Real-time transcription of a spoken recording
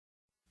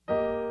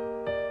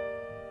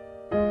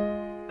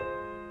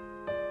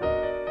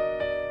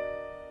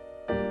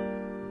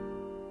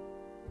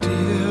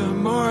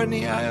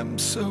Barney, I am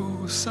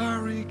so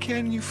sorry.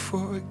 Can you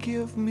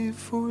forgive me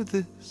for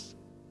this?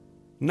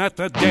 Not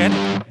the dead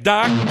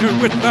doctor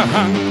with the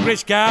hungry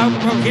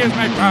scalpel. Here's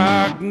my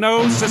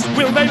prognosis.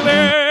 Will they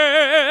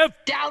live?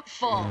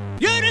 Doubtful.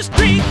 You're the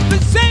street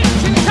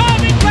physician,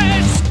 carving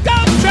glass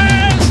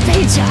sculptures.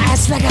 Beat your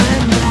ass like a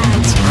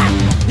Rembrandt.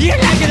 You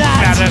like that?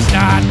 Better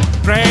start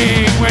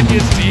praying when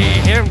you see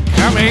him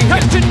coming.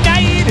 Cause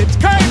tonight it's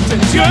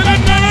curtains. You're the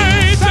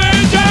night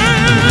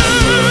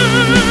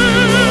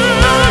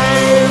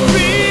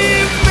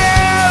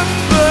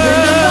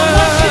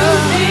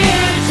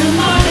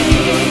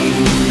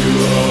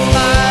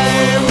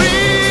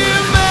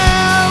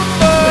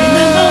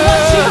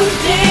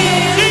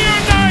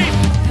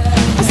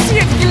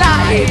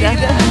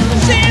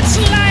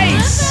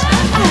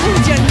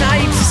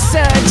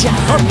surgeon.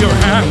 Hope you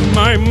have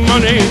my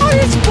money. Oh,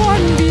 it's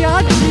one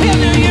biatch. He'll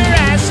do your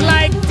ass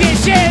like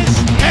dishes.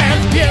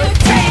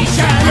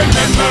 Amputation.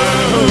 Remember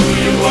who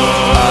you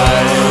are.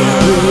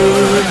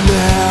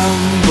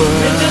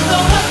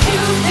 Remember what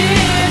you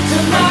did to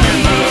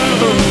mommy. Remember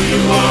who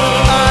you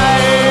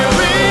are.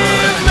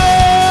 Remember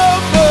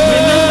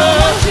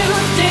what you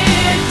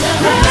did to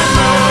her.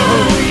 Remember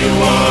who you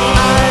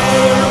are.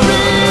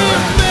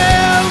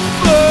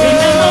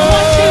 Remember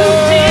what you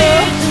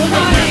did to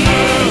mommy.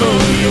 Remember who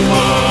you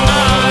are.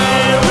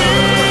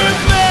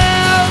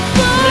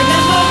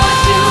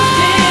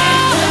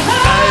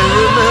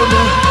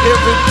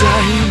 Every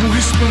dying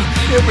whisper,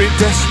 every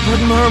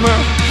desperate murmur.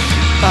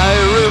 I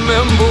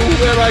remember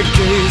when I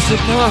gaze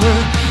upon her.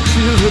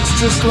 She looks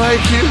just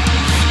like you.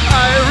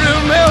 I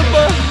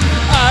remember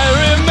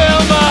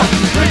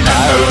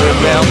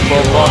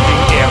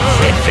Logging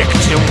every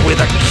victim with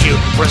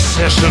acute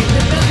precision.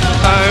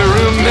 I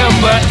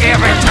remember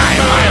every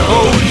time I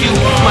hold you,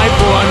 my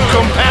born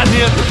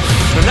companion.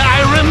 And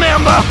I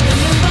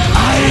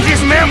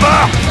dismember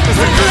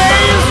the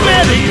glazed